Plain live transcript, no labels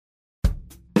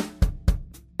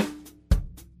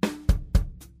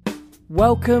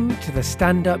Welcome to the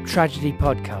Stand Up Tragedy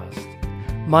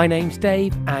podcast. My name's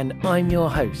Dave and I'm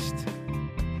your host.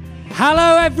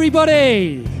 Hello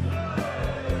everybody!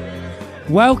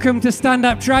 Welcome to Stand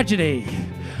Up Tragedy.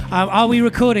 Are we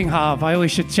recording, Harv? I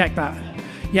always should check that.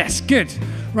 Yes, good.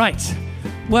 Right.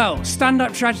 Well, Stand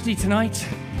Up Tragedy tonight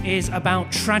is about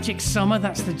tragic summer.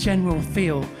 That's the general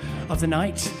feel of the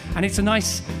night. And it's a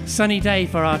nice sunny day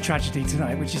for our tragedy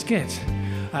tonight, which is good.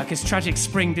 Because tragic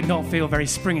spring did not feel very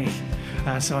springy.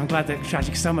 So I'm glad that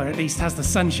tragic summer at least has the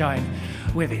sunshine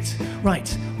with it. Right,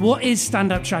 what is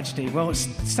stand-up tragedy? Well,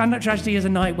 stand-up tragedy is a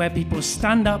night where people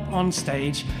stand up on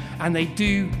stage and they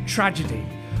do tragedy.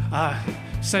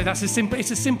 So it's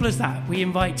as simple as that. We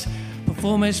invite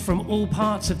performers from all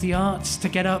parts of the arts to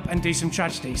get up and do some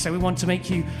tragedy. So we want to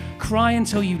make you cry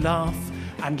until you laugh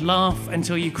and laugh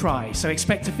until you cry. So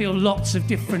expect to feel lots of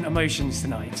different emotions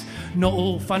tonight. Not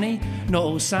all funny, not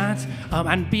all sad,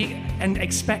 and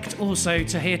expect also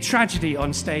to hear tragedy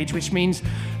on stage, which means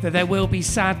that there will be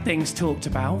sad things talked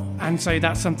about, and so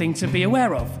that's something to be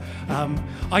aware of.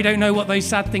 I don't know what those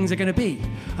sad things are going to be,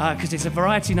 because it's a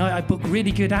variety night. I book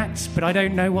really good acts, but I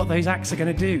don't know what those acts are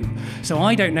going to do. So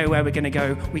I don't know where we're going to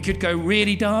go. We could go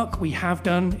really dark, we have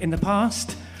done in the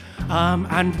past,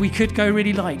 and we could go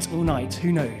really light all night,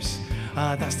 who knows?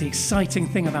 That's the exciting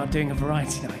thing about doing a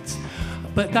variety night.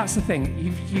 But that's the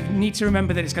thing, you need to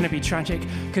remember that it's going to be tragic,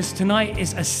 because tonight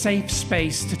is a safe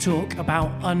space to talk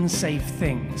about unsafe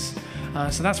things.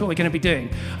 So that's what we're going to be doing.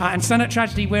 And Stand Up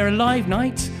Tragedy, we're a live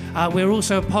night. We're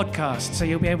also a podcast, so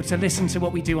you'll be able to listen to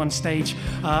what we do on stage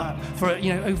for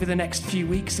over the next few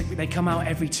weeks. They come out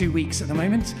every 2 weeks at the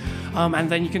moment, and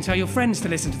then you can tell your friends to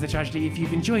listen to the tragedy if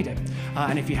you've enjoyed it.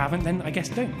 And if you haven't, then I guess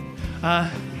don't.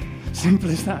 Simple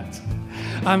as that.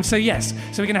 So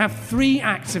we're going to have 3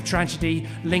 acts of tragedy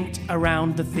linked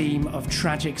around the theme of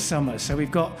tragic summer. So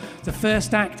we've got the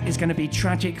first act is going to be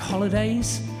Tragic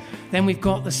Holidays. Then we've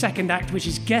got the second act, which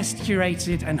is guest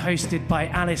curated and hosted by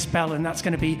Alice Bell, and that's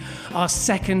going to be our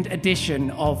second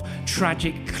edition of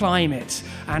Tragic Climate.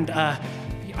 And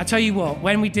I tell you what,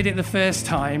 when we did it the first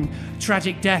time,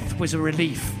 Tragic Death was a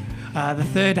relief. The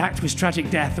third act was Tragic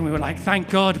Death, and we were like, thank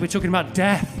God we're talking about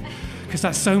death, because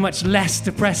that's so much less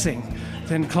depressing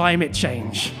than climate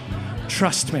change.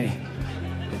 Trust me.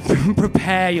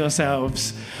 Prepare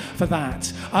yourselves for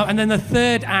that. And then the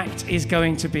third act is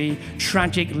going to be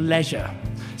Tragic Leisure.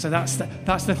 So that's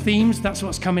the themes, that's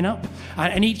what's coming up.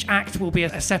 And each act will be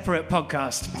a separate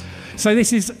podcast. So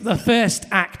this is the first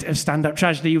act of stand-up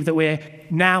tragedy that we're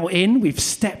now in. We've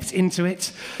stepped into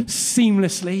it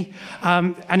seamlessly.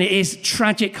 And it is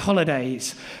Tragic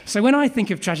Holidays. So when I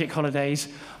think of Tragic Holidays,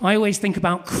 I always think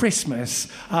about Christmas,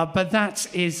 but that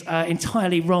is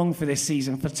entirely wrong for this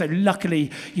season. So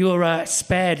luckily, you're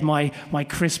spared my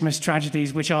Christmas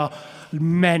tragedies, which are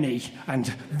many and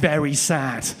very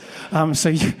sad.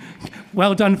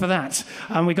 Well done for that.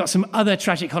 We've got some other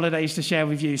tragic holidays to share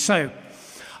with you. So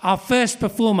our first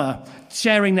performer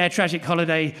sharing their tragic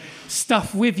holiday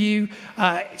stuff with you.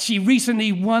 She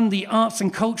recently won the Arts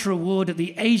and Culture Award at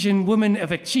the Asian Woman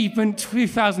of Achievement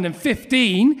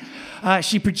 2015.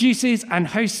 She produces and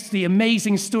hosts the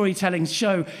amazing storytelling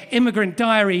show Immigrant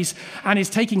Diaries and is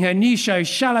taking her new show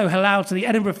Shallow Halal to the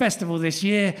Edinburgh Festival this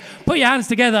year. Put your hands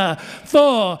together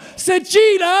for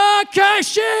Sajeela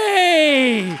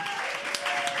Kashi!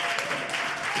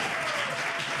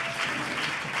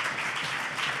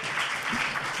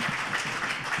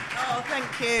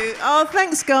 You. Oh,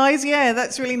 thanks, guys. Yeah,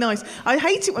 that's really nice. I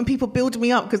hate it when people build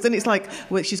me up, because then it's like,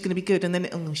 well, she's going to be good, and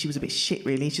then, she was a bit shit,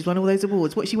 really. She's won all those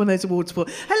awards. What's she won those awards for?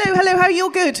 Hello, how are you?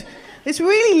 All good? It's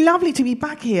really lovely to be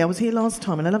back here. I was here last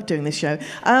time, and I love doing this show.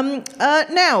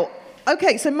 Now,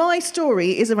 okay, so my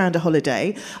story is around a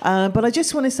holiday, but I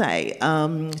just want to say,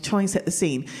 try and set the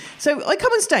scene. So I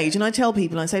come on stage and I tell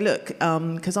people, I say, look,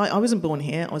 because I wasn't born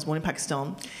here, I was born in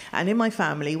Pakistan, and in my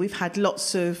family we've had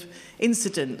lots of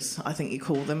incidents, I think you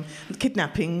call them,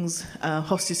 kidnappings,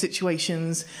 hostage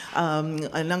situations.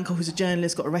 An uncle who's a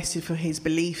journalist got arrested for his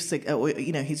beliefs, or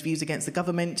his views against the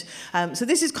government. So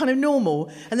this is kind of normal.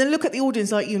 And then look at the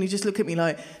audience like you, and you just look at me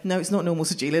like, no, it's not normal,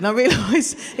 Sajeela. And I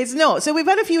realise it's not. So we've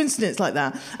had a few incidents like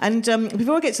that. And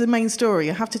before I get to the main story,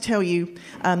 I have to tell you,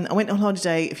 I went on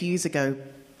holiday a few years ago.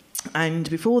 And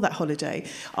before that holiday,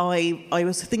 I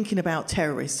was thinking about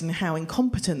terrorists and how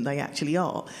incompetent they actually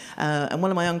are. And one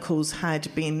of my uncles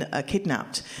had been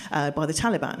kidnapped by the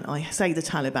Taliban. I say the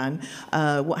Taliban.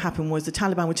 What happened was the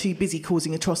Taliban were too busy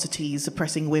causing atrocities,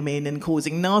 oppressing women and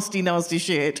causing nasty, nasty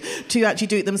shit to actually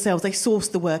do it themselves. They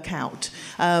sourced the work out.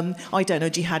 I don't know,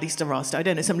 Jihadist Rasta. I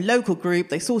don't know, some local group.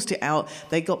 They sourced it out.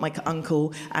 They got my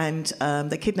uncle and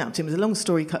they kidnapped him. There's a long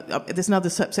story. There's another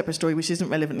separate story which isn't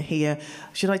relevant here.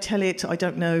 Should I tell it? I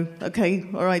don't know. Okay,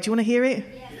 all right. Do you want to hear it?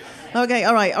 Yeah. Okay,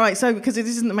 all right. So, because it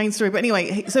isn't the main story, but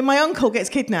anyway, so my uncle gets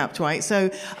kidnapped, right?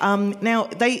 So now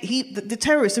the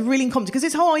terrorists are really incompetent, because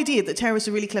this whole idea that terrorists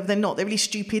are really clever, they're not. They're really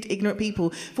stupid, ignorant people.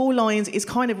 Four Lions is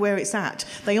kind of where it's at.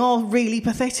 They are really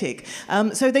pathetic.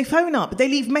 So they phone up, they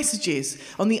leave messages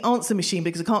on the answer machine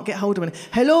because I can't get hold of them.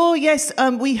 Hello, yes,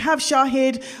 we have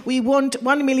Shahid. We want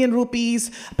 1 million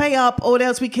rupees. Pay up, or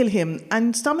else we kill him.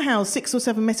 And somehow 6 or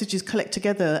 7 messages collect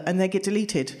together, and they get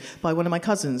deleted by one of my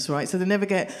cousins, right? So they never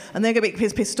get. And they get a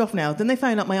bit pissed off now. Then they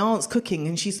phone up, my aunt's cooking,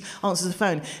 and she answers the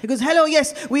phone. He goes, hello,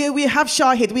 yes, we have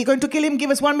Shahid. We're going to kill him, give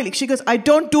us 1 million. She goes, I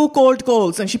don't do cold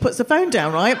calls. And she puts the phone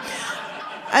down, right?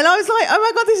 And I was like, oh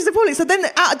my God, this is appalling. So then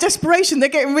out of desperation, they're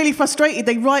getting really frustrated.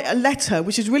 They write a letter,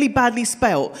 which is really badly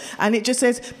spelt. And it just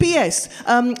says, P.S.,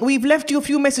 we've left you a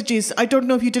few messages. I don't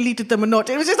know if you deleted them or not.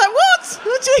 It was just like, what?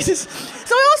 Oh, Jesus.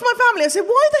 So I asked my family, I said,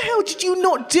 why the hell did you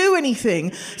not do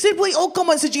anything? I said, well, oh, come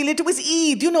on, Sajil, it was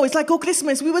Eid. You know, it's like, oh,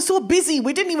 Christmas. We were so busy.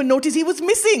 We didn't even notice he was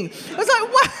missing. I was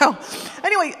like, wow.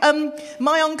 Anyway,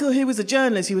 my uncle, who was a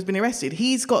journalist who was been arrested,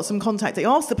 he's got some contact. They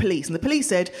asked the police, and the police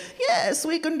said, yes,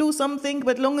 we can do something,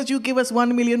 but long as you give us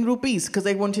 1 million rupees, because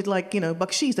they wanted, like, you know,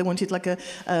 baksheesh, they wanted like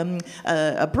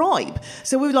a bribe.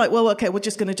 So we were like, well, okay, we're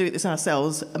just going to do this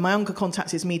ourselves. And my uncle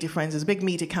contacted his media friends. There's a big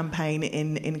media campaign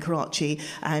in Karachi,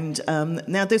 and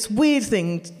now this weird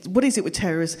thing, what is it with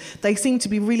terrorists? They seem to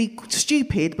be really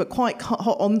stupid, but quite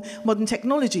hot on modern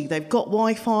technology. They've got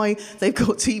Wi-Fi, they've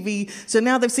got TV, so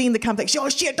now they've seen the campaign. Oh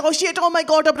shit, oh my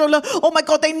God, Abdullah, oh my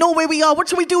God, they know where we are. What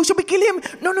should we do? Should we kill him?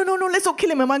 No, let's not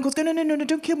kill him. And my uncle's going, no,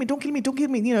 don't kill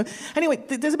me, you know. Anyway,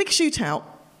 there's a big shootout.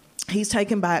 He's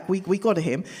taken back. We got to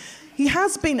him. He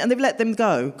has been, and they've let them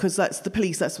go, because that's the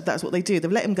police, that's what they do.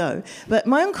 They've let him go. But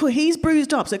my uncle, he's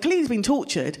bruised up, so clearly he's been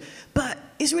tortured. But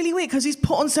it's really weird, because he's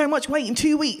put on so much weight in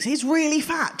 2 weeks. He's really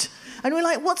fat. And we're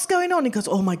like, what's going on? He goes,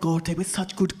 oh my God, they were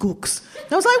such good cooks.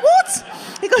 And I was like, what?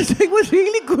 He goes, they were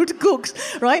really good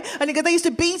cooks, right? And he goes, they used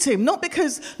to beat him, not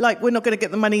because, like, we're not going to get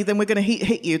the money, then we're going to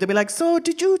hit you. They'd be like, so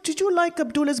did you like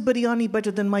Abdullah's biryani better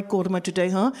than my korma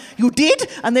today, huh? You did?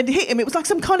 And then hit him. It was like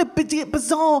some kind of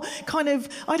bizarre kind of,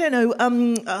 I don't know,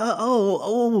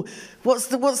 what's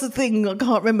the thing? I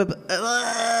can't remember.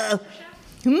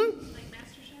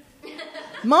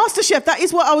 MasterChef, that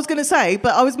is what I was going to say,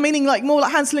 but I was meaning like more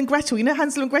like Hansel and Gretel. You know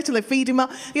Hansel and Gretel, they feed him up.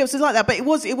 Yeah, it was like that, but it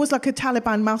was like a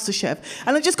Taliban MasterChef.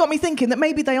 And it just got me thinking that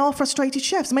maybe they are frustrated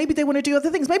chefs. Maybe they want to do other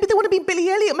things. Maybe they want to be Billy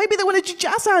Elliot. Maybe they want to do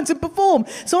jazz hands and perform.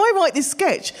 So I write this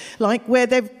sketch, like, where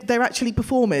they're actually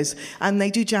performers, and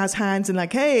they do jazz hands and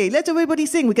like, hey, let everybody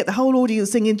sing. We get the whole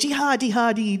audience singing, jihadi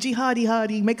hadi, jihadi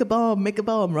hadi, make a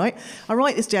bomb, right? I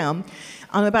write this down.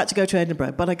 I'm about to go to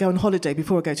Edinburgh, but I go on holiday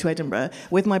before I go to Edinburgh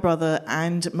with my brother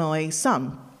and my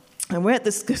son. And we're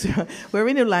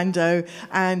in Orlando,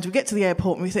 and we get to the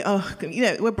airport, and we think, oh, you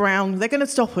know, we're brown. They're going to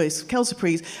stop us, Kel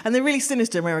Surprise. And they're really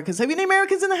sinister Americans. Have you any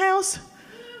Americans in the house?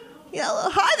 Yeah,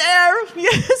 hi there.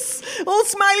 Yes, all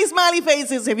smiley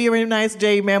faces. Have you a nice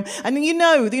day, ma'am? And you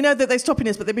know that they're stopping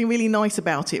us, but they've been really nice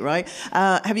about it, right?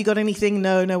 Have you got anything?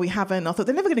 No, we haven't. I thought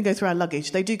they're never going to go through our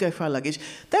luggage. They do go through our luggage.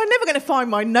 They're never going to find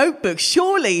my notebook,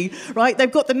 surely, right? They've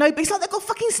got the notebook. It's like they've got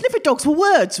fucking sniffer dogs for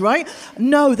words, right?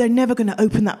 No, they're never going to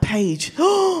open that page.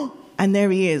 And there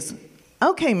he is.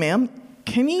 Okay, ma'am,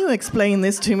 can you explain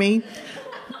this to me?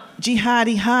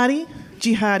 Jihadi hadi.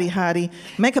 Jihadi hadi,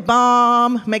 make a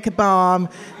bomb,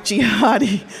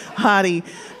 jihadi hadi.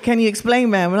 Can you explain,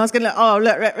 ma'am? And I was going to,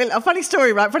 look, a funny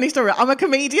story, right? I'm a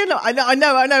comedian. I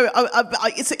know.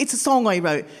 It's a song I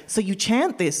wrote. So you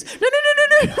chant this. No.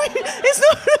 It's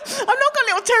not. I'm not got a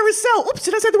little terrorist cell. Oops,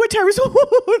 did I say the word terrorist?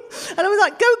 And I was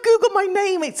like, go Google my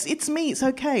name. It's me. It's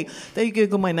okay. They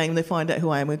Google my name. They find out who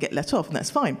I am. We'll get let off, and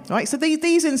that's fine. All right. So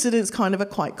these incidents kind of are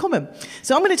quite common.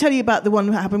 So I'm going to tell you about the one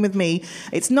that happened with me.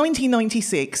 It's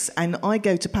 1996, and I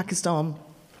go to Pakistan.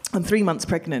 I'm 3 months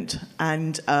pregnant,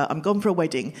 and I'm gone for a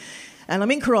wedding. And I'm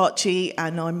in Karachi,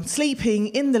 and I'm sleeping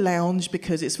in the lounge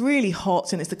because it's really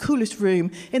hot, and it's the coolest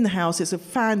room in the house. There's a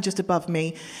fan just above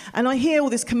me. And I hear all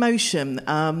this commotion,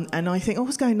 and I think, oh,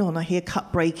 what's going on? I hear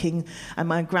cup breaking, and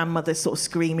my grandmother's sort of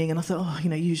screaming, and I thought, oh,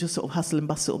 usual sort of hustle and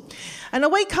bustle. And I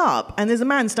wake up, and there's a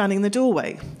man standing in the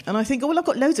doorway. And I think, oh, well, I've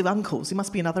got loads of uncles. He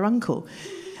must be another uncle.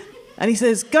 And he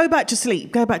says, go back to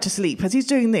sleep, go back to sleep. As he's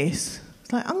doing this,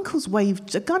 it's like, uncle's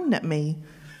waved a gun at me.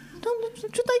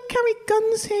 Should they carry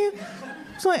guns here?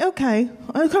 It's like, okay.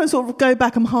 I kind of sort of go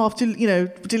back, I'm half,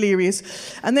 delirious.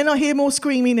 And then I hear more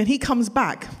screaming, and he comes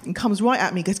back and comes right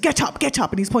at me, goes, get up.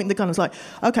 And he's pointing the gun. I was like,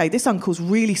 okay, this uncle's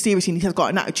really serious, and he has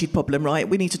got an attitude problem, right?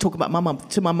 We need to talk about my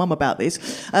mum about this.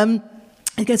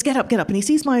 He goes, get up. And he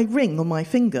sees my ring on my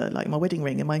finger, like my wedding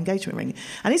ring and my engagement ring.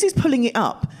 And as he's pulling it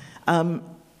up,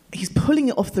 he's pulling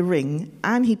it off the ring,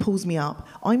 and he pulls me up.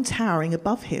 I'm towering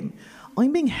above him.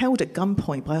 I'm being held at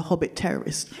gunpoint by a Hobbit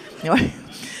terrorist.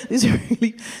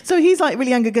 So he's like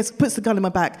really angry, puts the gun in my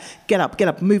back, get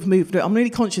up, move. I'm really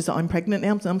conscious that I'm pregnant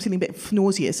now, I'm feeling a bit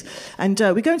nauseous. And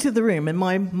we go into the room, and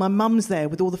my mum's there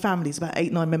with all the families, about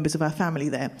 8-9 members of our family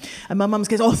there. And my mum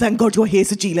goes, oh, thank God you're here,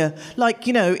 Sajila. Like,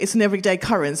 it's an everyday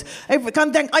occurrence. I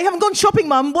haven't gone shopping,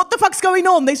 Mum. What the fuck's going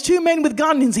on? There's 2 men with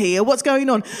guns here. What's going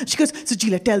on? She goes,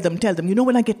 Sajila, tell them.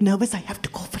 When I get nervous, I have to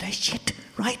go for the shit.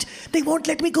 Right? They won't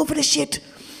let me go for the shit.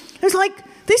 It's like,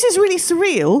 this is really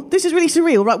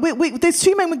surreal, right? There's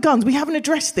 2 men with guns. We haven't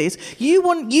addressed this.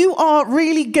 You are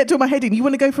really get to my head in. You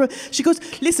want to go for She goes,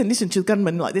 listen to the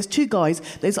gunman. Like, there's 2 guys.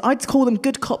 I'd call them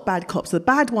good cop, bad cops. The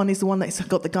bad one is the one that's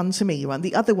got the gun to me, right?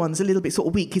 The other one's a little bit sort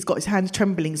of weak. He's got his hands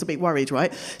trembling. He's a bit worried,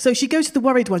 right? So she goes to the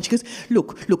worried one. She goes,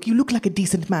 look, you look like a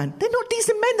decent man. They're not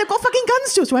decent men. They've got fucking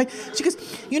guns to us, right? She goes,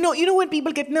 you know when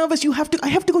people get nervous, I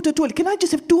have to go to the toilet. Can I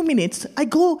just have 2 minutes? I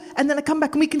go, and then I come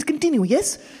back, and we can continue,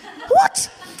 yes? What?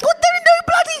 There's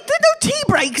no tea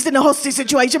breaks in a hostage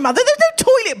situation, Mother. There's no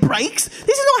toilet breaks.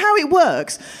 This is not how it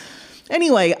works.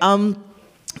 Anyway,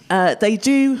 they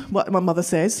do what my mother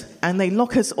says, and they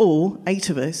lock us all, 8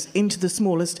 of us, into the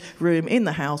smallest room in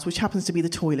the house, which happens to be the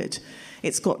toilet.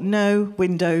 It's got no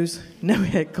windows, no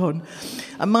aircon.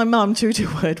 And my mum, true to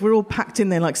word, we're all packed in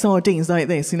there like sardines like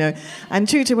this, And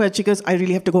true to word, she goes, I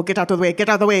really have to go, get out of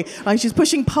the way. And she's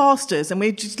pushing past us, and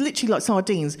we're just literally like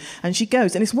sardines. And she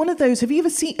goes, and it's one of those, do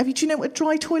you know what a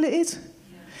dry toilet is?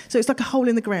 So it's like a hole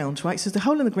in the ground, right? So it's a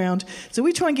hole in the ground. So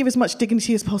we try and give as much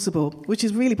dignity as possible, which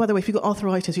is really, by the way, if you've got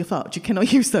arthritis, you're fucked. You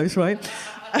cannot use those, right?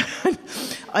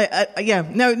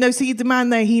 See, the man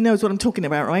there, he knows what I'm talking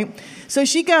about, right? So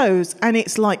she goes, and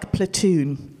it's like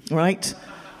Platoon, right?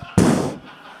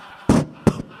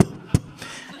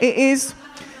 It is,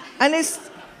 and there's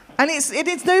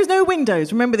no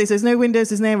windows. Remember this, there's no windows,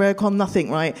 there's no aircon, nothing,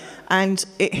 right? And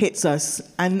it hits us.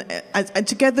 And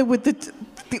together with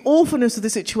the awfulness of the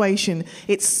situation,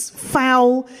 it's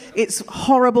foul, it's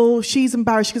horrible. She's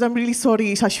embarrassed because I'm really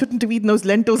sorry, I shouldn't have eaten those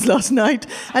lentils last night.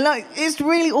 And it's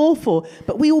really awful.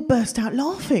 But we all burst out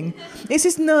laughing. It's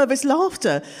this nervous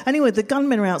laughter. Anyway, the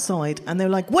gunmen are outside, and they're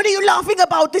like, what are you laughing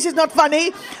about? This is not funny.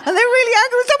 And they're really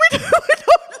angry. So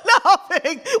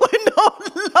we're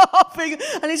not laughing.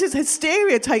 And it's just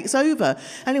hysteria takes over.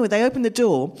 Anyway, they open the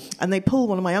door, and they pull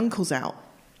one of my uncles out.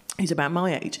 He's about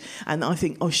my age, and I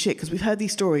think, oh shit, because we've heard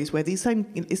these stories where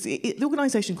the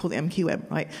organisation called the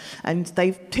MQM, right? And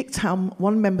they've picked out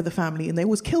one member of the family, and they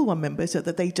always kill one member so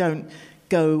that they don't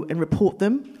go and report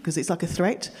them because it's like a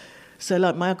threat. So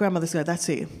like my grandmother said, that's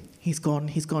it, he's gone,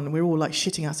 and we're all like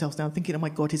shitting ourselves down, thinking, oh my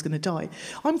God, he's going to die.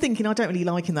 I'm thinking I don't really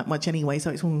like him that much anyway, so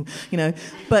it's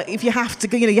But if you have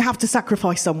to, you have to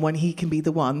sacrifice someone, he can be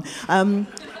the one.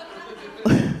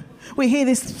 We hear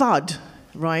this thud,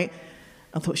 right?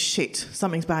 I thought, shit,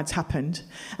 something's bad's happened.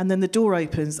 And then the door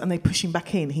opens, and they push him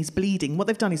back in. He's bleeding. What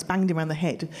they've done is banged him around the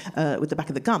head with the back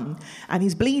of the gun, and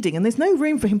he's bleeding, and there's no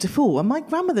room for him to fall. And my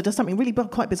grandmother does something really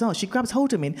quite bizarre. She grabs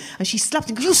hold of him, and she slaps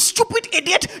him, you stupid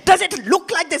idiot! Does it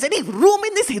look like there's any room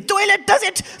in this toilet? Does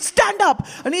it? Stand up!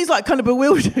 And he's like kind of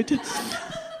bewildered.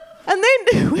 And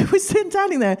then we were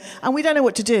standing there, and we don't know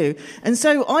what to do. And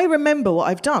so I remember what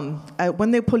I've done.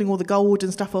 When they were pulling all the gold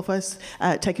and stuff off us,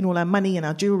 taking all our money and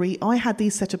our jewellery, I had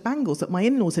these set of bangles that my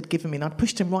in-laws had given me, and I'd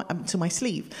pushed them right up to my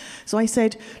sleeve. So I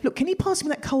said, look, can you pass me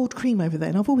that cold cream over there?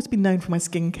 And I've always been known for my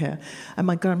skincare. And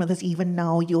my grandmother's, even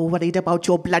now you're worried about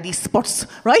your bloody spots,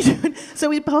 right?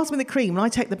 So he passed me the cream, and I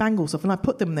take the bangles off, and I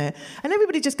put them there. And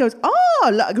everybody just goes,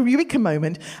 like a eureka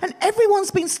moment. And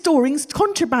everyone's been storing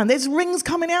contraband. There's rings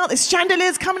coming out, there's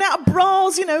chandeliers coming out of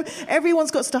bras, everyone's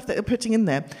got stuff that they're putting in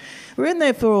there. We're in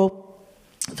there till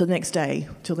the next day,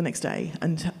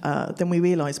 and then we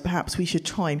realised perhaps we should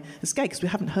try and escape because we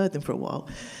haven't heard them for a while.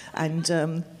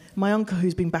 And my uncle,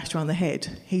 who's been bashed around the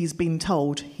head, he's been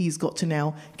told he's got to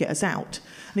now get us out.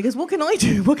 And he goes, what can I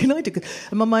do? What can I do?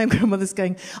 And my own grandmother's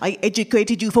going, I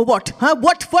educated you for what? Huh?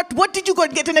 What did you go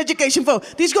and get an education for?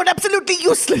 This got absolutely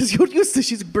useless. You're useless.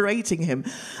 She's berating him.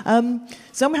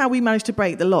 Somehow we managed to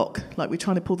break the lock. Like, we're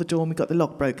trying to pull the door and we got the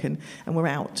lock broken and we're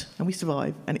out and we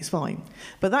survive and it's fine.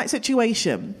 But that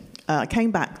situation, I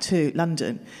came back to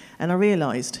London and I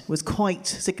realised was quite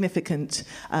significant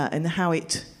in how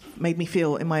it made me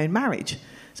feel in my own marriage.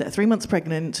 So at 3 months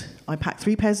pregnant, I packed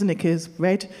 3 pairs of knickers,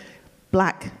 red,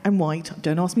 black and white.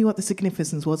 Don't ask me what the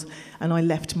significance was. And I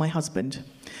left my husband.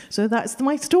 So that's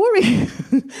my story.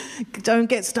 Don't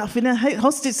get stuff in a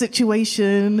hostage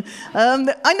situation. I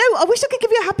know. I wish I could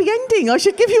give you a happy ending. I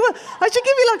should give you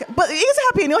but it is a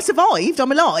happy ending. I survived.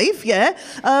 I'm alive. Yeah.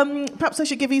 Perhaps I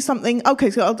should give you something.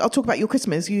 Okay. So I'll talk about your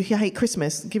Christmas. You hate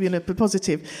Christmas. Give you a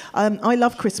positive. I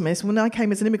love Christmas. When I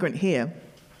came as an immigrant here,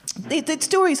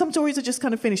 some stories are just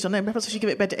kind of finished. I know, perhaps I should give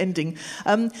it a better ending.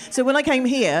 So when I came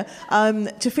here,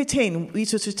 to fit in, we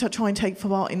used to try and take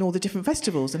part in all the different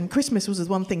festivals. And Christmas was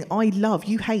one thing I love.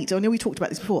 You hate. I know we talked about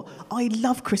this before. I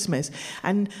love Christmas.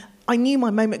 And I knew my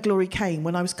moment of glory came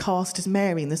when I was cast as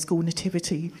Mary in the school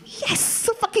nativity. Yes,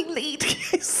 the fucking lead.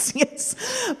 Yes.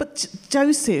 But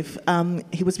Joseph,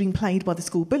 he was being played by the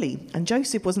school bully. And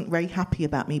Joseph wasn't very happy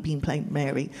about me being played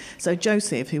Mary. So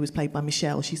Joseph, who was played by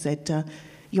Michelle, she said,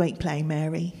 you ain't playing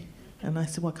Mary. And I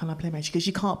said, why can't I play Mary? She goes,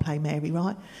 you can't play Mary,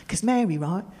 right? Because Mary,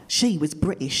 right, she was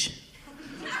British.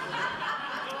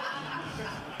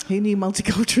 Who knew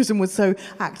multiculturalism was so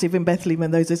active in Bethlehem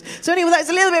in those days? So anyway, that's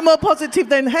a little bit more positive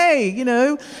than, hey, you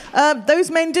know. Those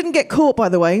men didn't get caught, by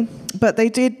the way, but they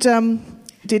did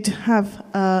have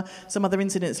some other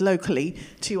incidents locally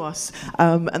to us,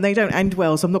 and they don't end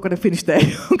well, so I'm not going to finish there.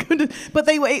 But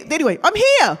they were, anyway, I'm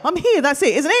here, that's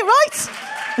it, isn't it,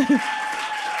 right?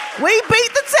 We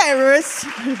beat the terrorists.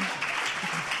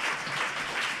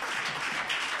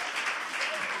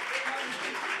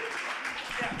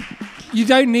 You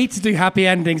don't need to do happy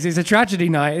endings. It's a tragedy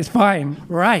night. It's fine.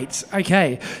 Right.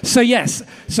 Okay. So, yes.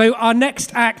 So, our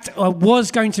next act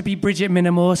was going to be Bridget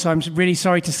Minamore. So, I'm really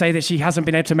sorry to say that she hasn't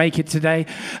been able to make it today.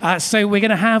 So, we're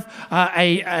going to have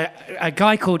a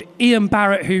guy called Ian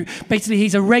Barrett, who basically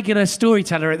he's a regular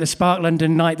storyteller at the Spark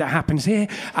London night that happens here.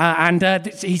 And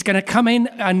he's going to come in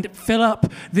and fill up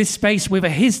this space with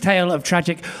his tale of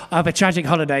a tragic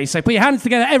holiday. So, put your hands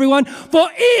together, everyone, for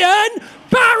Ian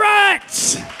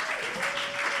Barrett!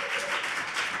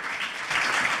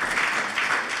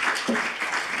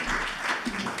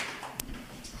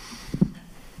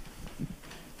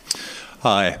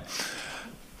 Hi.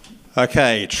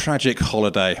 Okay, tragic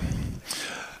holiday.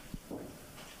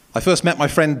 I first met my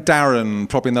friend Darren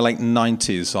probably in the late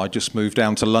 90s. I just moved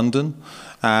down to London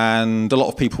and a lot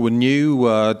of people were new.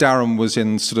 Darren was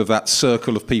in sort of that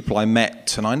circle of people I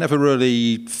met and I never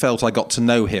really felt I got to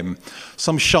know him.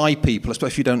 Some shy people, especially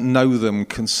if you don't know them,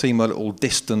 can seem a little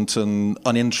distant and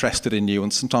uninterested in you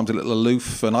and sometimes a little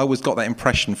aloof, and I always got that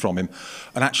impression from him.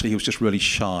 And actually he was just really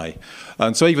shy.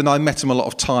 And so even though I met him a lot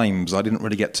of times, I didn't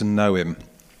really get to know him.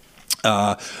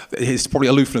 His probably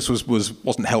aloofness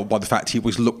wasn't helped by the fact he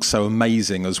always looked so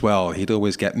amazing as well. He'd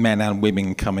always get men and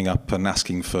women coming up and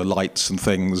asking for lights and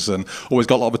things, and always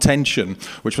got a lot of attention,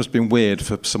 which must have been weird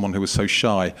for someone who was so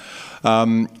shy.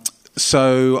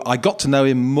 So I got to know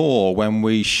him more when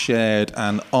we shared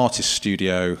an artist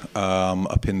studio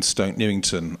up in Stoke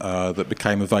Newington that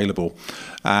became available.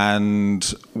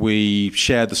 And we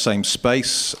shared the same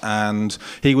space, and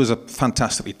he was a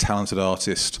fantastically talented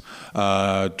artist,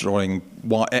 drawing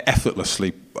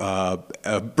effortlessly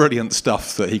brilliant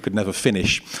stuff that he could never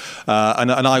finish.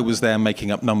 And I was there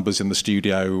making up numbers in the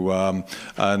studio,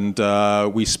 and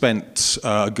we spent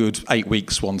a good 8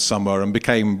 weeks one summer and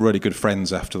became really good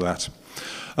friends after that.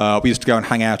 We used to go and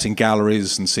hang out in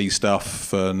galleries and see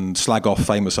stuff and slag off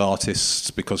famous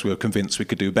artists because we were convinced we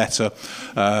could do better.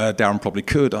 Darren probably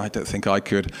could, I don't think I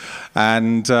could.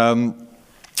 And went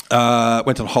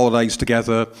on holidays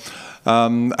together.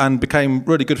 And became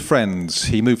really good friends.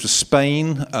 He moved to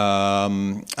Spain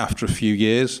after a few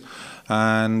years,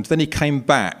 and then he came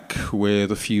back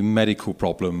with a few medical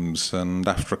problems, and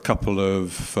after a couple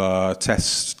of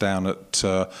tests down at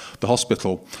the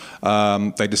hospital,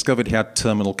 they discovered he had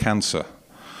terminal cancer,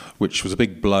 which was a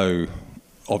big blow,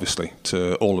 obviously,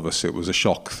 to all of us. It was a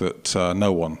shock that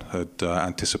no one had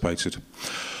anticipated.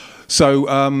 So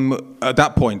at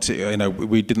that point,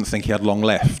 we didn't think he had long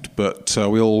left, but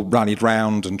we all rallied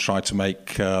round and tried to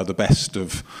make the best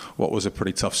of what was a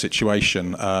pretty tough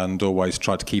situation, and always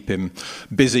tried to keep him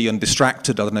busy and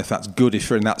distracted. I don't know if that's good if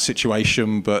you're in that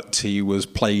situation, but he was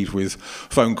plagued with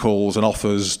phone calls and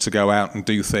offers to go out and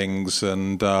do things,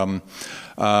 and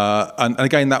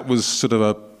again, that was sort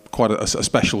of quite a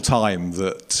special time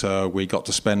that we got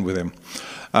to spend with him.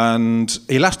 And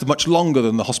he lasted much longer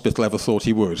than the hospital ever thought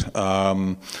he would.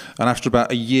 And after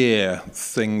about a year,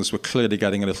 things were clearly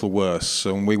getting a little worse.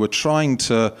 And we were trying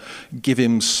to give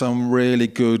him some really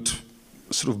good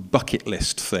sort of bucket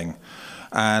list thing.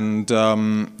 And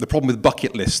the problem with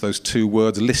bucket list, those two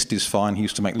words, list is fine, he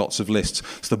used to make lots of lists.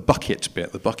 It's the bucket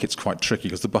bit. The bucket's quite tricky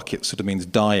because the bucket sort of means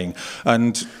dying.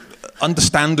 And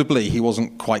understandably, he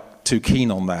wasn't quite too keen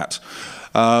on that.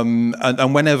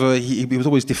 And whenever he would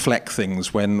always deflect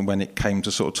things when it came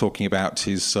to sort of talking about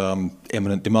his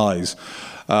imminent demise.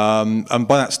 And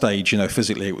by that stage,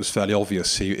 physically it was fairly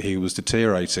obvious he was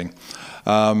deteriorating.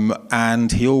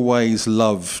 And he always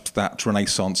loved that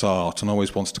Renaissance art and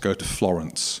always wanted to go to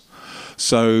Florence.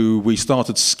 So we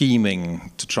started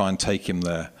scheming to try and take him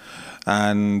there.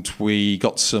 And we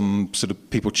got some sort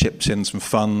of people chipped in some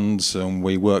funds, and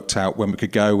we worked out when we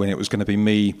could go, and it was going to be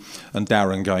me and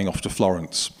Darren going off to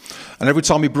Florence. And every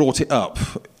time we brought it up,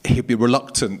 he'd be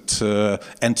reluctant to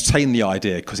entertain the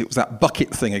idea because it was that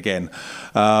bucket thing again.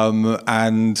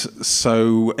 And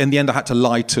so in the end, I had to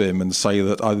lie to him and say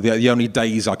that the only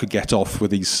days I could get off were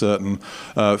these certain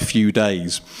few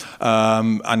days.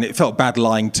 And it felt bad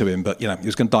lying to him, but he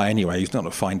was going to die anyway. He's not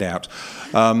going to find out.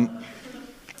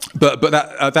 But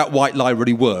that white lie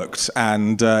really worked,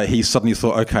 and he suddenly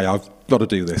thought, okay, I've got to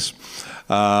do this.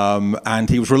 And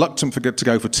he was reluctant to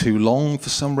go for too long for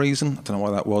some reason. I don't know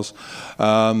why that was.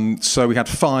 So we had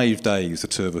 5 days, the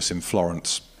two of us, in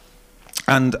Florence.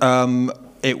 And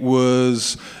it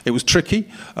was tricky.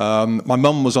 My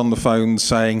mum was on the phone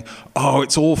saying, "Oh,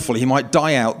 it's awful. He might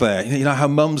die out there. You know how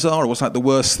mums are. It was like the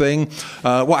worst thing.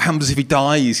 What happens if he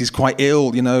dies? He's quite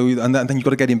ill, and then you've got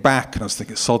to get him back." And I was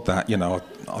thinking, sod that.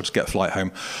 I'll just get a flight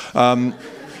home.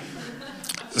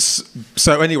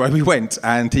 So anyway, we went,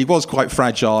 and he was quite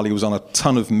fragile. He was on a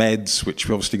ton of meds, which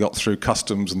we obviously got through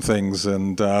customs and things,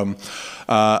 and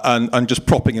just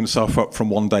propping himself up from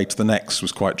one day to the next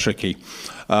was quite tricky.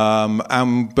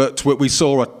 But we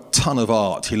saw a ton of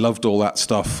art. He loved all that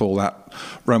stuff, all that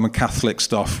Roman Catholic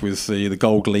stuff with the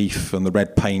gold leaf and the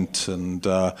red paint, and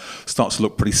starts to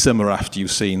look pretty similar after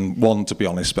you've seen one, to be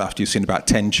honest, but after you've seen about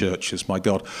 10 churches, my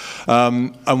God.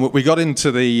 And we got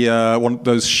into one of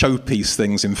those showpiece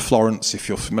things in Florence, if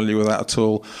you're familiar with that at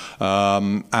all,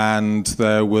 and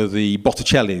there were the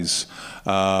Botticellis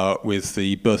with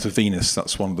the Birth of Venus.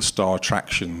 That's one of the star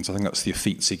attractions. I think that's the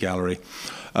Uffizi Gallery.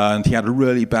 And he had a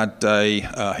really bad day.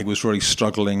 He was really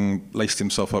struggling, laced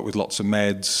himself up with lots of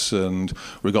meds, and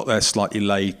we got there slightly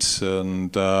late,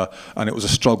 and it was a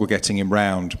struggle getting him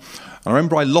round. And I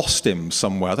remember I lost him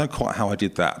somewhere. I don't know quite how I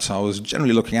did that. I was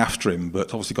generally looking after him,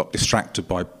 but obviously got distracted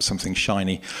by something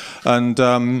shiny. And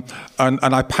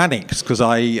I panicked because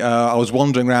I was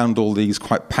wandering around all these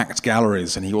quite packed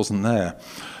galleries, and he wasn't there.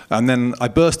 And then I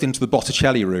burst into the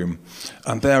Botticelli room,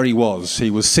 and there he was. He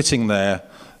was sitting there,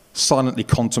 silently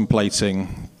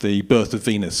contemplating the Birth of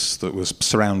Venus that was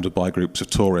surrounded by groups of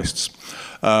tourists.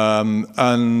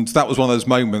 And that was one of those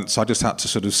moments I just had to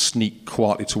sort of sneak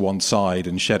quietly to one side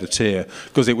and shed a tear,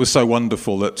 because it was so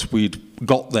wonderful that we'd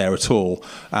got there at all,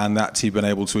 and that he'd been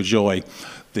able to enjoy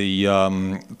to be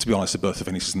honest, the Birth of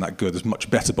Venus isn't that good. There's much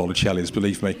better Botticellis,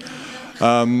 believe me.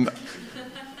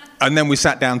 And then we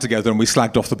sat down together and we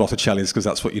slagged off the Botticellis, because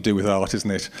that's what you do with art, isn't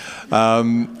it?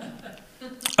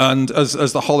 And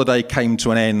as the holiday came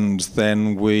to an end,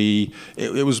 then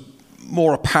it was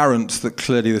more apparent that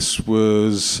clearly this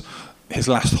was his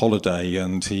last holiday,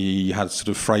 and he had sort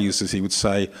of phrases he would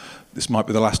say, "This might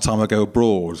be the last time I go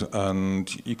abroad," and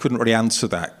you couldn't really answer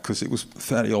that because it was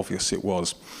fairly obvious it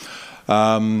was.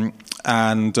 But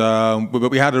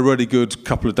we had a really good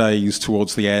couple of days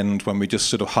towards the end when we just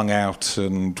sort of hung out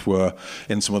and were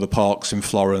in some of the parks in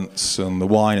Florence, and the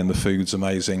wine and the food's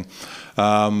amazing,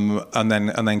 and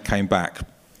then came back.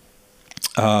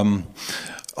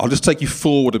 I'll just take you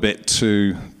forward a bit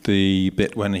to the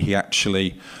bit when he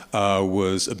actually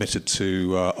was admitted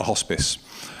to a hospice,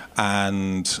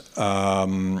 and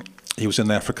he was in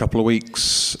there for a couple of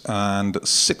weeks, and at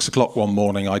 6 o'clock one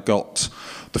morning I got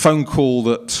the phone call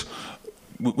that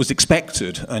was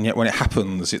expected, and yet when it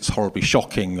happens it's horribly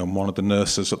shocking. And one of the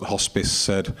nurses at the hospice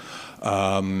said,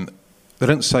 they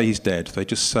don't say he's dead, they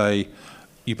just say,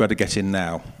 "You better get in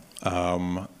now."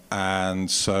 And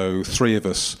so 3 of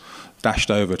us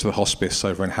dashed over to the hospice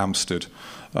over in Hampstead.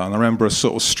 And I remember a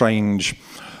sort of strange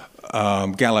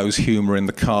gallows humour in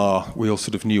the car. We all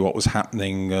sort of knew what was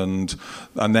happening, and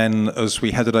then as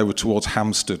we headed over towards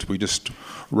Hampstead, we just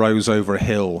rose over a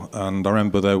hill, and I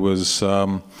remember there was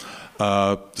the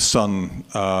sun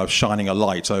shining a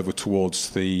light over towards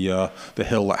the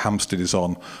hill that Hampstead is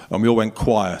on, and we all went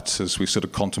quiet as we sort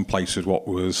of contemplated what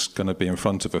was going to be in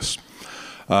front of us.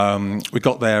 We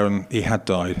got there, and he had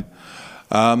died.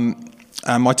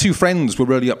 And my two friends were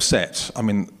really upset. I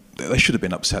mean, they should have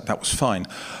been upset, that was fine.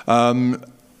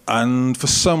 And for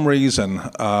some reason,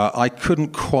 I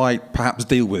couldn't quite perhaps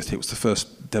deal with it. It was the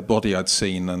first dead body I'd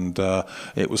seen, and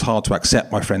it was hard to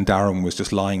accept my friend Darren was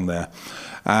just lying there.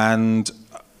 And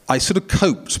I sort of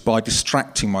coped by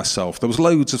distracting myself. There was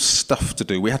loads of stuff to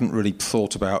do. We hadn't really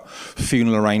thought about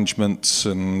funeral arrangements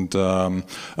and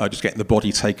just getting the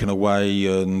body taken away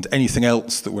and anything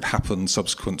else that would happen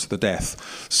subsequent to the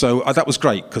death. So that was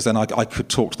great, because then I could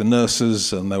talk to the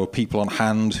nurses, and there were people on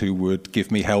hand who would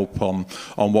give me help on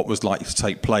what was likely to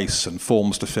take place and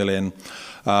forms to fill in.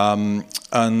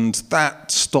 And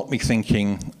that stopped me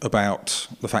thinking about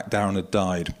the fact Darren had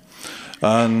died.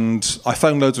 And I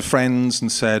phoned loads of friends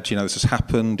and said, you know, this has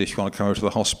happened. If you want to come over to the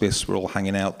hospice, we're all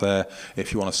hanging out there.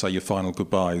 If you want to say your final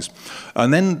goodbyes.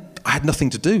 And then I had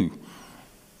nothing to do.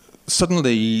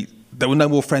 Suddenly, there were no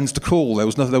more friends to call. There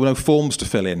were no forms to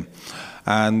fill in.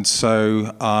 And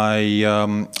so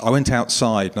I went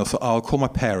outside, and I thought, I'll call my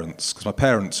parents, because my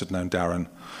parents had known Darren.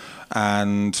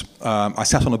 And I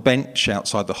sat on a bench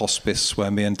outside the hospice where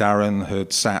me and Darren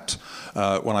had sat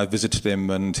when I visited him,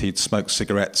 and he'd smoked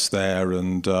cigarettes there,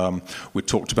 and we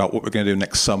talked about what we're going to do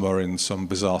next summer in some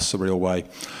bizarre, surreal way.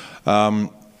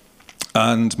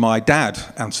 And my dad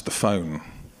answered the phone,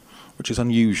 which is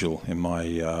unusual in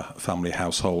my family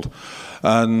household.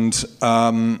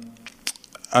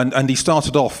 And he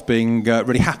started off being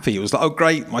really happy. It was like, oh,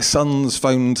 great, my son's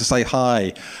phoned to say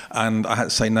hi. And I had to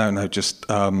say, no, just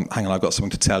hang on, I've got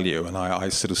something to tell you. And I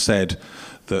sort of said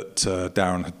that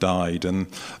Darren had died. And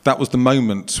that was the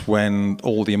moment when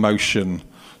all the emotion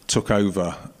took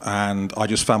over. And I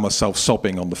just found myself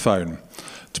sobbing on the phone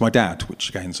to my dad, which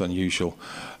again is unusual.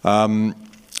 And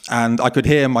I could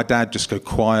hear my dad just go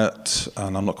quiet,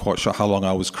 and I'm not quite sure how long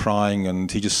I was crying.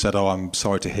 And he just said, oh, I'm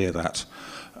sorry to hear that.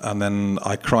 And then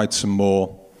I cried some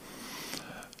more.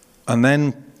 And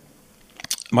then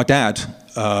my dad,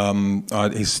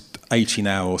 he's 80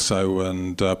 now or so,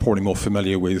 and probably more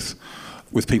familiar with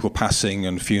people passing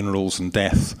and funerals and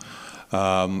death.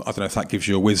 I don't know if that gives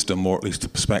you a wisdom or at least a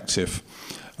perspective.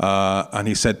 And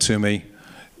he said to me,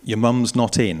 your mum's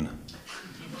not in.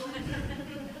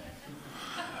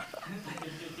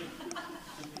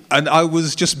 And I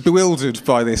was just bewildered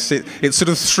by this. It sort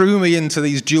of threw me into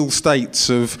these dual states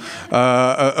of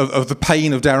the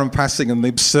pain of Darren passing and the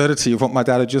absurdity of what my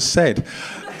dad had just said.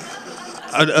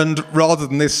 And rather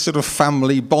than this sort of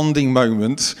family bonding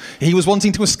moment, he was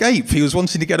wanting to escape. He was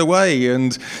wanting to get away.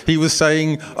 And he was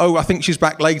saying, oh, I think she's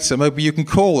back later. Maybe you can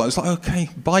call. I was like, okay,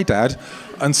 bye, Dad.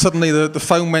 And suddenly the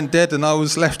phone went dead, and I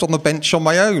was left on the bench on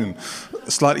my own,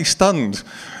 slightly stunned.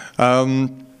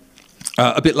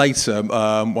 A bit later,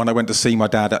 when I went to see my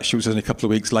dad, actually it was only a couple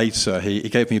of weeks later, he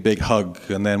gave me a big hug,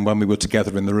 and then when we were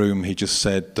together in the room, he just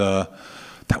said,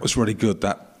 that was really good,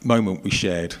 that moment we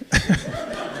shared.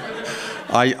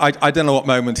 I don't know what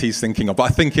moment he's thinking of, but I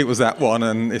think it was that one,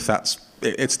 and if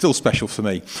it's still special for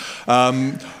me.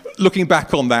 Looking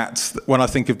back on that, when I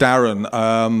think of Darren,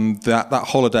 that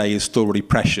holiday is still really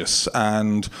precious,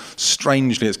 and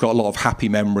strangely it's got a lot of happy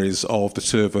memories of the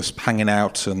two of us hanging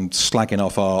out and slagging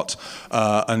off art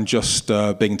and just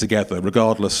being together,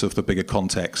 regardless of the bigger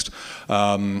context.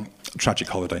 Tragic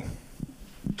holiday.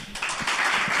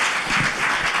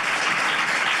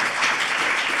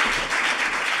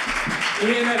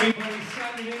 Ian, everybody,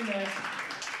 standing in there.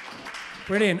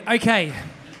 Brilliant. Okay.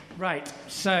 Right,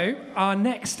 so our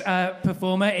next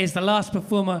performer is the last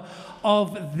performer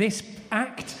of this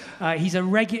act. He's a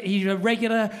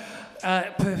regular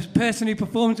person who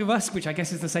performs with us, which I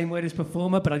guess is the same word as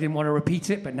performer, but I didn't want to repeat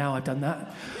it, but now I've done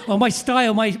that. Well, my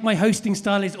hosting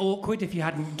style is awkward, if you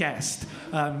hadn't guessed.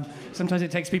 Sometimes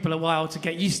it takes people a while to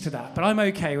get used to that, but I'm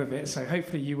okay with it, so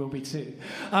hopefully you will be too.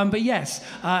 But yes,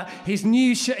 his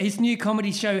new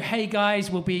comedy show, Hey Guys,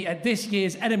 will be at this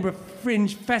year's Edinburgh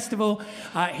Fringe Festival.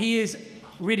 He is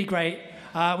really great.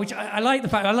 Which I like the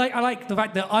fact. I like the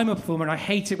fact that I'm a performer, and I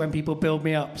hate it when people build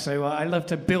me up. So I love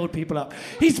to build people up.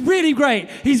 He's really great.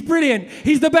 He's brilliant.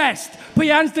 He's the best. Put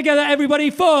your hands together, everybody,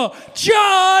 for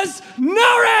Jos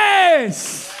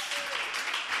Norris.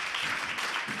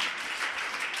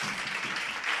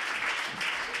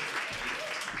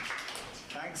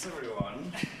 Thanks, everyone.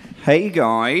 Hey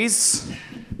guys.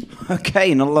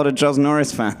 Okay, not a lot of Joz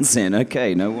Norris fans in.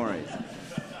 Okay, no worries.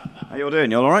 How you all doing?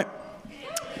 You all right?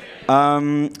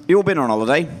 You all been on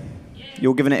holiday? You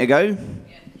all giving it a go?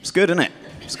 It's good, isn't it?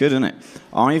 It's good, isn't it?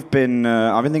 I've been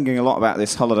thinking a lot about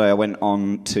this holiday I went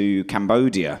on to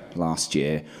Cambodia last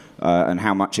year and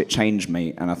how much it changed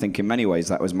me. And I think in many ways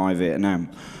that was my Vietnam.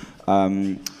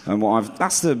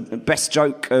 That's the best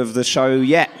joke of the show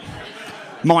yet.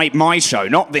 My show,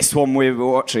 not this one we're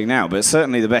watching now, but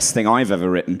certainly the best thing I've ever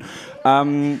written.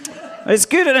 It's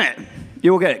good, isn't it?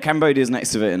 You all get it. Cambodia's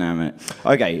next to Vietnam, isn't it?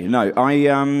 Okay, no,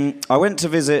 I went to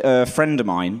visit a friend of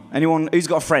mine. Anyone who's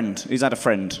got a friend? Who's had a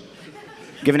friend?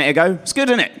 Giving it a go? It's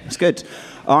good, isn't it? It's good.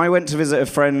 I went to visit a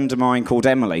friend of mine called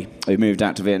Emily, who moved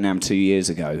out to Vietnam 2 years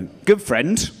ago. Good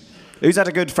friend. Who's had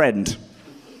a good friend?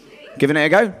 Giving it a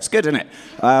go? It's good, isn't it?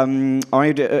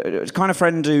 It's kind of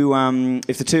friend who,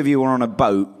 if the two of you were on a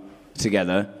boat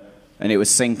together and it was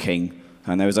sinking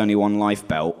and there was only one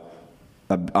lifebelt,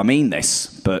 I mean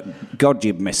this, but God,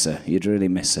 you'd miss her. You'd really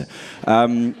miss her.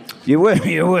 You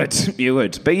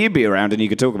would. But you'd be around and you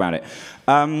could talk about it.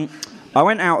 I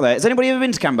went out there. Has anybody ever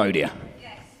been to Cambodia?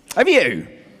 Yes. Have you?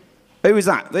 Who is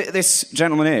that? This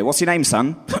gentleman here. What's your name,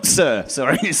 son? Sir.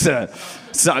 Sorry, sir.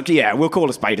 Yeah, we'll call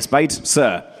a spade,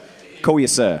 sir. Call you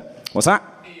sir. What's that?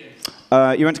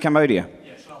 You went to Cambodia?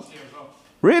 Yes, last year as well.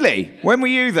 Really? When were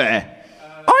you there?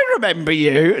 I remember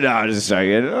you. No, I'm just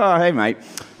joking. Oh, hey, mate.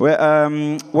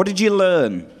 Well, what did you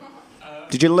learn?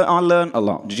 I learned a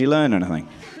lot. Did you learn anything?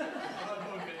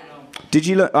 Did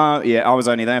you learn? Yeah, I was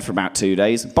only there for about 2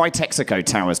 days. By Texaco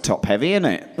Tower's top heavy, isn't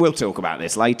it? We'll talk about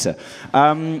this later.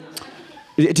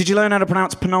 Did you learn how to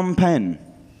pronounce Phnom Penh?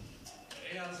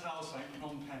 Yeah, that's how I was saying,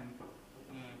 Phnom Penh.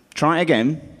 Try it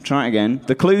again.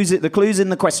 The clue's in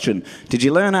the question. Did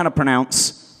you learn how to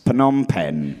pronounce Phnom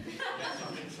Penh?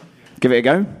 Give it a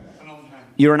go.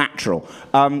 You're a natural.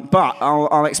 But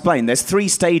I'll explain. There's 3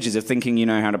 stages of thinking you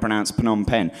know how to pronounce Phnom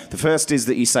Penh. The first is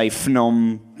that you say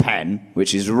Phnom Penh,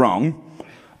 which is wrong.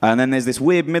 And then there's this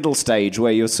weird middle stage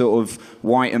where you're sort of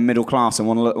white and middle class and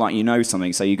want to look like you know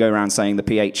something, so you go around saying the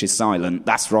PH is silent.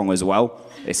 That's wrong as well.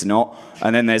 It's not.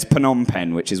 And then there's Phnom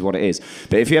Penh, which is what it is.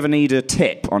 But if you ever need a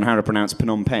tip on how to pronounce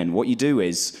Phnom Penh, what you do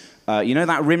is, you know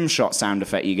that rim shot sound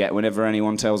effect you get whenever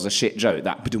anyone tells a shit joke,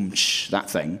 that ba-dum-sh,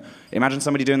 that thing? Imagine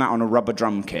somebody doing that on a rubber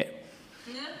drum kit.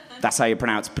 That's how you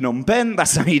pronounce Phnom Penh,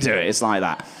 that's how you do it, it's like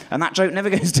that. And that joke never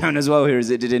goes down as well here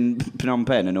as it did in Phnom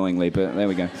Penh, annoyingly, but there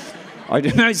we go.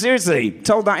 No, seriously,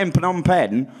 told that in Phnom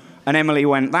Penh, and Emily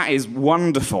went, that is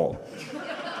wonderful.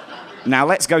 Now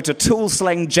let's go to Tool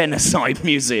Slang Genocide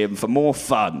Museum for more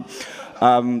fun.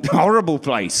 Horrible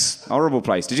place.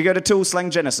 Did you go to Tool Slang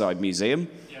Genocide Museum?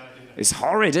 Yeah, I did. It's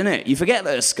horrid, isn't it? You forget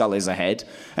that a skull is a head.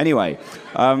 Anyway,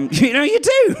 you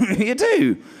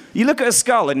do. You look at a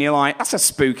skull and you're like, that's a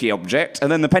spooky object.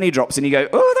 And then the penny drops and you go,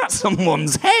 oh, that's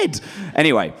someone's head.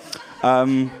 Anyway,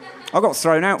 I got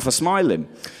thrown out for smiling.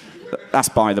 That's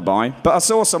by the by. But I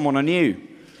saw someone I knew.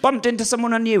 Bumped into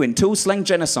someone I knew in Tool Slang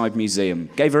Genocide Museum.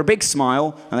 Gave her a big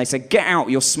smile and they said, get out,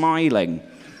 you're smiling.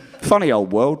 Funny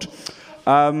old world. Did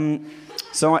you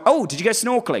go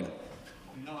snorkeling?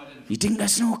 No, I didn't. You didn't go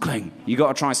snorkeling? You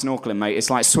got to try snorkeling, mate. It's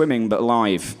like swimming but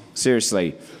live.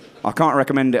 Seriously. I can't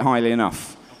recommend it highly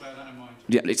enough. I'll bear that in mind.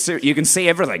 Yeah, you can see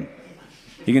everything.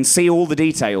 You can see all the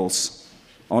details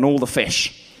on all the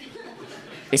fish.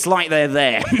 It's like they're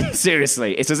there.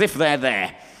 Seriously. It's as if they're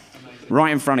there.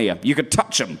 Right in front of you. You could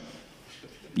touch them.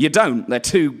 You don't. They're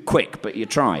too quick, but you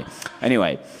try.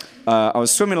 Anyway, I was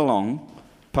swimming along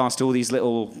past all these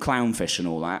little clownfish and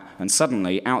all that, and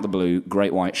suddenly, out of the blue,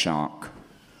 great white shark.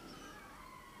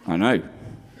 I know.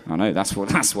 That's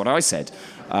what I said.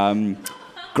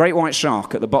 Great white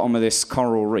shark at the bottom of this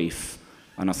coral reef.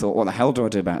 And I thought, what the hell do I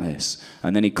do about this?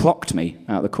 And then he clocked me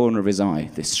out the corner of his eye,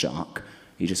 this shark.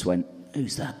 He just went,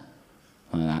 who's that?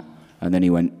 Like that. And then he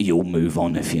went, you'll move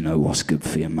on if you know what's good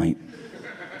for you, mate.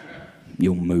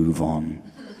 You'll move on.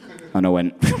 And I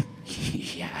went,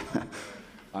 yeah.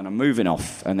 And I'm moving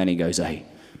off. And then he goes, hey,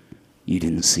 you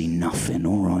didn't see nothing,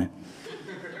 all right?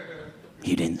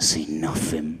 You didn't see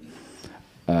nothing.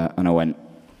 And I went,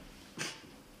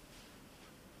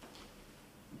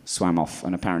 swam off.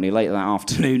 And apparently later that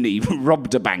afternoon he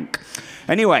robbed a bank.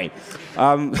 Anyway,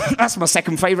 that's my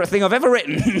second favourite thing I've ever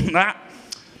written. That.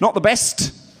 Not the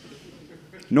best,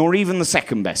 nor even the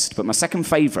second best, but my second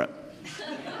favourite.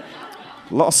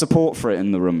 A lot of support for it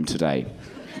in the room today.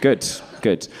 Good.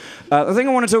 The thing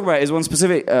I want to talk about is one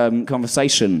specific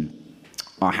conversation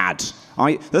I had.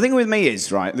 The thing with me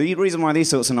is, right, the reason why these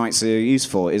sorts of nights are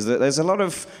useful is that there's a lot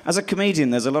of, as a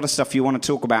comedian, there's a lot of stuff you want to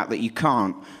talk about that you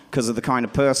can't because of the kind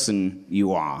of person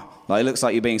you are. Like, it looks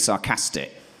like you're being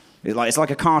sarcastic. It's like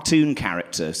a cartoon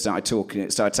character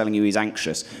started telling you he's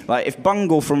anxious. Like, if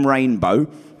Bungle from Rainbow,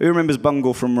 who remembers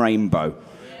Bungle from Rainbow?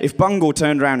 If Bungle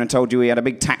turned around and told you he had a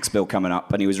big tax bill coming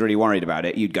up and he was really worried about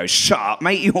it, you'd go, shut up,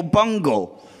 mate, you're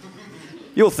Bungle.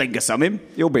 You'll think of something.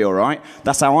 You'll be all right.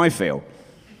 That's how I feel.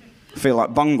 I feel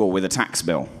like Bungle with a tax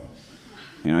bill.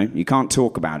 You know, you can't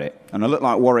talk about it. And I look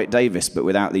like Warwick Davis, but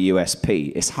without the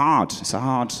USP. It's hard. It's a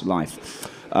hard life.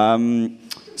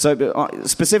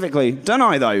 Specifically, don't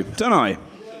I, though? Don't I?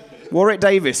 Warwick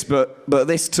Davis, but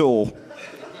this tall.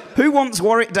 Who wants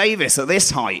Warwick Davis at this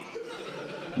height?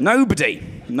 Nobody.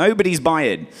 Nobody's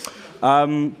buying.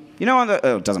 You know,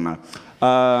 it doesn't matter.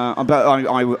 But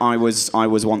I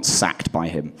was once sacked by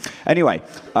him. Anyway,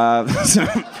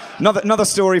 another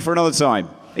story for another time.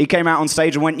 He came out on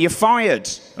stage and went, "You're fired."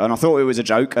 And I thought it was a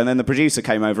joke. And then the producer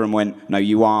came over and went, "No,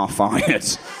 you are fired."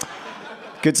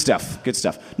 Good stuff. Good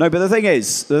stuff. No, but the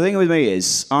thing with me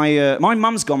is, my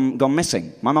mum's gone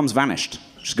missing. My mum's vanished.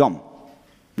 She's gone.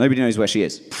 Nobody knows where she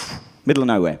is. Middle of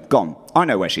nowhere. Gone. I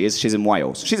know where she is. She's in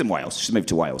Wales. She's moved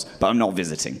to Wales. But I'm not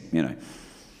visiting, you know.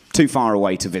 Too far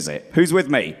away to visit. Who's with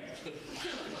me?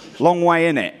 Long way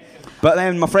in it. But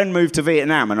then my friend moved to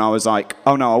Vietnam and I was like,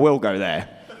 oh no, I will go there.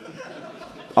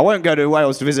 I won't go to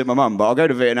Wales to visit my mum, but I'll go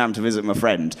to Vietnam to visit my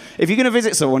friend. If you're going to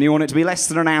visit someone, you want it to be less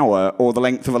than an hour or the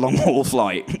length of a long-haul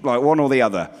flight, like one or the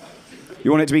other.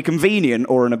 You want it to be convenient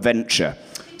or an adventure.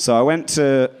 So I went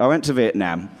to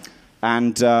Vietnam,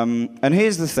 and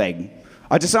here's the thing.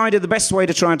 I decided the best way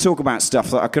to try and talk about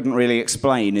stuff that I couldn't really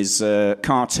explain is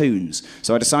cartoons.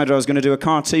 So I decided I was going to do a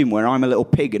cartoon where I'm a little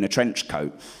pig in a trench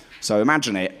coat. So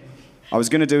imagine it. I was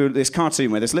going to do this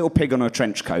cartoon where this little pig in a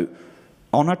trench coat,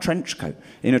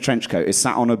 is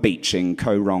sat on a beach in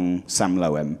Koh Rong Sam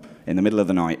Loem in the middle of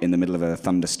the night, in the middle of a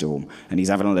thunderstorm, and he's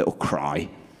having a little cry.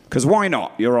 Because why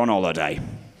not? You're on holiday.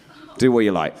 Do what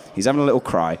you like. He's having a little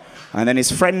cry, and then his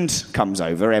friend comes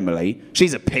over, Emily.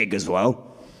 She's a pig as well.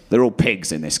 They're all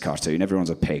pigs in this cartoon. Everyone's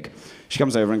a pig. She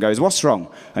comes over and goes, "What's wrong?"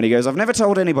 And he goes, "I've never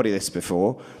told anybody this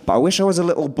before, but I wish I was a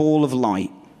little ball of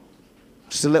light.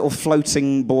 Just a little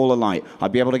floating ball of light.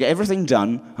 I'd be able to get everything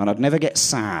done, and I'd never get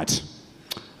sad."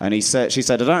 And she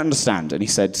said, "I don't understand." And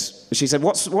she said,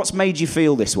 what's made you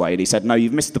feel this way? And he said, "No,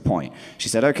 you've missed the point." She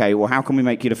said, "Okay, well, how can we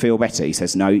make you to feel better?" He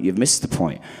says, "No, you've missed the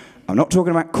point. I'm not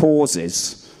talking about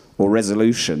causes or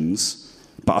resolutions,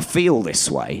 but I feel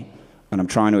this way, and I'm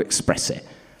trying to express it."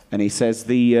 And he says,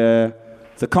 the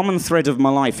common thread of my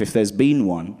life, if there's been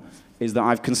one, is that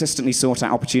I've consistently sought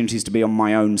out opportunities to be on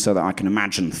my own so that I can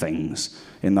imagine things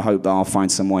in the hope that I'll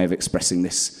find some way of expressing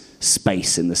this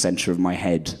space in the centre of my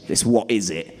head, this what is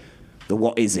it, the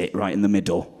what is it right in the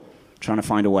middle, trying to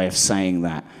find a way of saying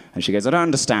that. And she goes, "I don't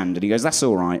understand." And he goes, "That's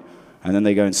all right." And then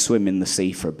they go and swim in the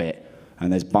sea for a bit, and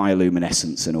there's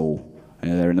bioluminescence and all.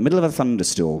 And they're in the middle of a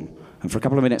thunderstorm, and for a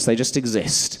couple of minutes they just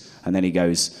exist. And then he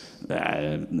goes,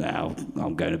 "Now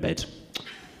I'm going to bed."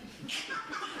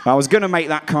 I was going to make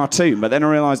that cartoon, but then I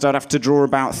realised I'd have to draw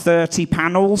about 30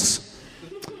 panels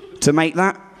to make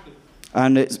that.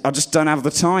 And I just don't have the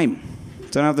time.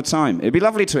 It'd be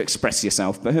lovely to express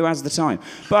yourself, but who has the time?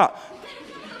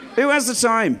 Who has the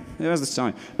time?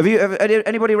 Have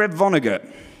anybody read Vonnegut?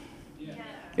 Yeah.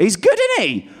 He's good, isn't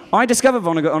he? I discovered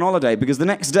Vonnegut on holiday because the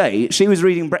next day she was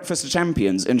reading Breakfast of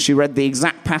Champions and she read the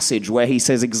exact passage where he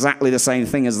says exactly the same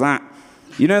thing as that.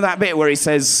 You know that bit where he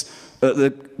says, "At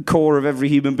the core of every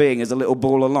human being is a little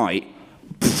ball of light"?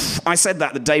 I said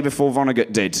that the day before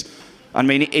Vonnegut did. I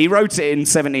mean, he wrote it in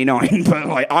 79,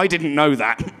 but I didn't know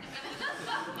that.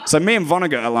 So me and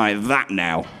Vonnegut are like that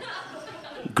now.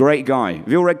 Great guy. Have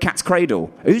you all read Cat's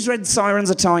Cradle? Who's read Sirens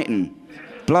of Titan?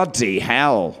 Bloody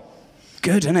hell.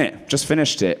 Good, isn't it? Just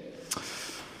finished it.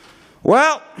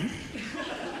 Well,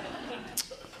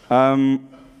 I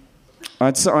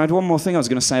had one more thing I was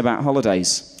going to say about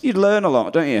holidays. You'd learn a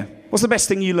lot, don't you? What's the best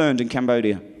thing you learned in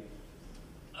Cambodia?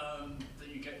 That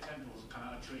you get tendrils come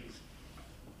out of trees.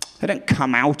 They don't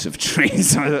come out of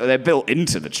trees. They're built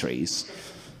into the trees.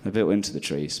 But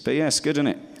yeah, it's good, isn't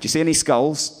it? Do you see any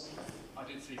skulls? I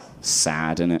did see some.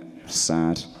 Sad, isn't it?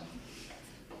 Sad.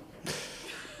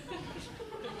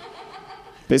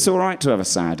 But it's all right to have a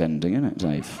sad ending, isn't it,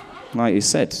 Dave? Like you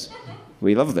said,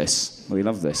 we love this.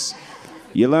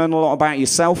 You learn a lot about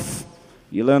yourself.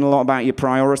 You learn a lot about your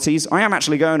priorities. I am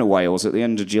actually going to Wales at the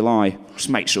end of July. Just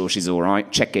make sure she's all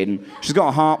right. Check in. She's got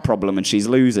a heart problem and she's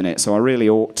losing it, so I really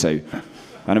ought to.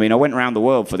 And I mean, I went around the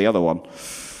world for the other one.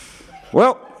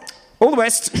 Well, all the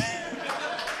best.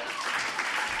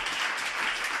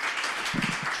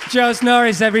 Giles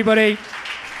Norris, everybody.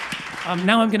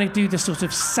 Now I'm going to do the sort of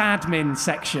sadmin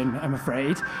section, I'm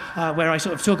afraid, where I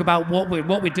sort of talk about what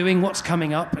we're doing, what's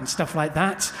coming up, and stuff like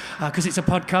that. Because it's a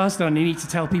podcast, and I need to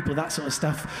tell people that sort of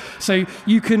stuff. So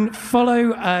you can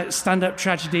follow Stand Up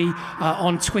Tragedy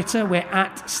on Twitter. We're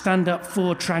at Stand Up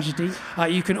for Tragedy.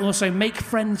 You can also make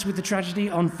friends with the Tragedy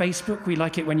on Facebook. We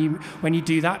like it when you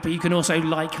do that. But you can also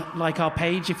like our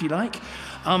page if you like.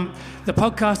 The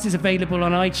podcast is available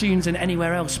on iTunes and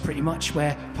anywhere else pretty much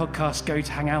where podcasts go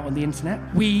to hang out on the internet.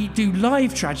 We do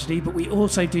live tragedy, but we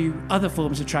also do other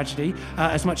forms of tragedy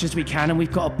as much as we can, and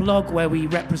we've got a blog where we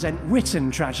represent written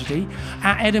tragedy.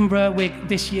 At Edinburgh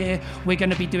this year we're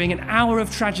going to be doing an hour of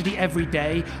tragedy every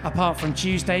day apart from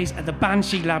Tuesdays at the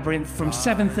Banshee Labyrinth from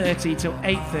 7:30 till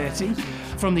 8:30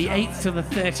 from the 8th to the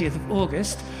 30th of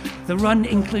August. The run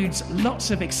includes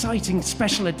lots of exciting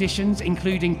special editions,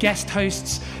 including guest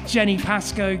hosts Jenny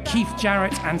Pascoe, Keith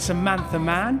Jarrett and Samantha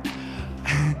Mann.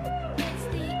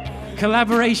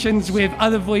 Collaborations with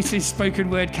Other Voices,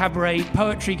 Spoken Word Cabaret,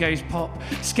 Poetry Goes Pop,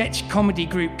 sketch comedy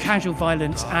group Casual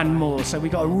Violence and more. So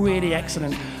we've got a really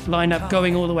excellent lineup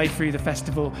going all the way through the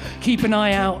festival. Keep an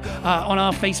eye out on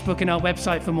our Facebook and our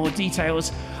website for more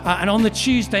details. And on the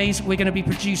Tuesdays, we're going to be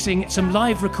producing some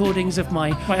live recordings of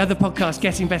my other podcast,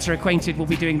 Getting Better Acquainted. We'll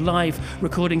be doing live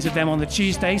recordings of them on the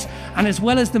Tuesdays. And as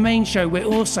well as the main show, we're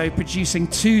also producing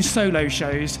 2 solo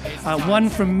shows, one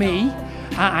from me,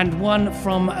 and one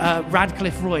from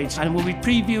Radcliffe Royds. And we'll be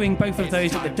previewing both of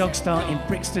those at the Dog Star in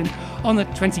Brixton on the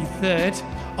 23rd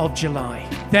of July.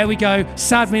 There we go.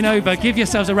 Sadmin over. Give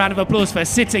yourselves a round of applause for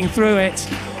sitting through it.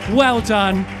 Well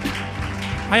done.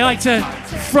 I like to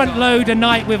front load a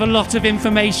night with a lot of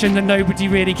information that nobody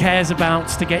really cares about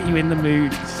to get you in the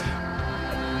mood.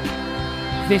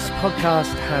 This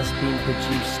podcast has been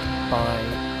produced by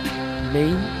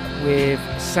me with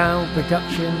sound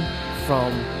production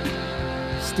from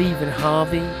Stephen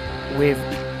Harvey, with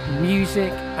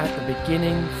music at the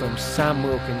beginning from Sam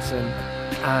Wilkinson,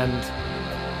 and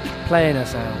playing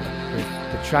us out with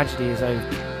The Tragedy Is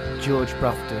Over, George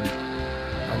Brufton.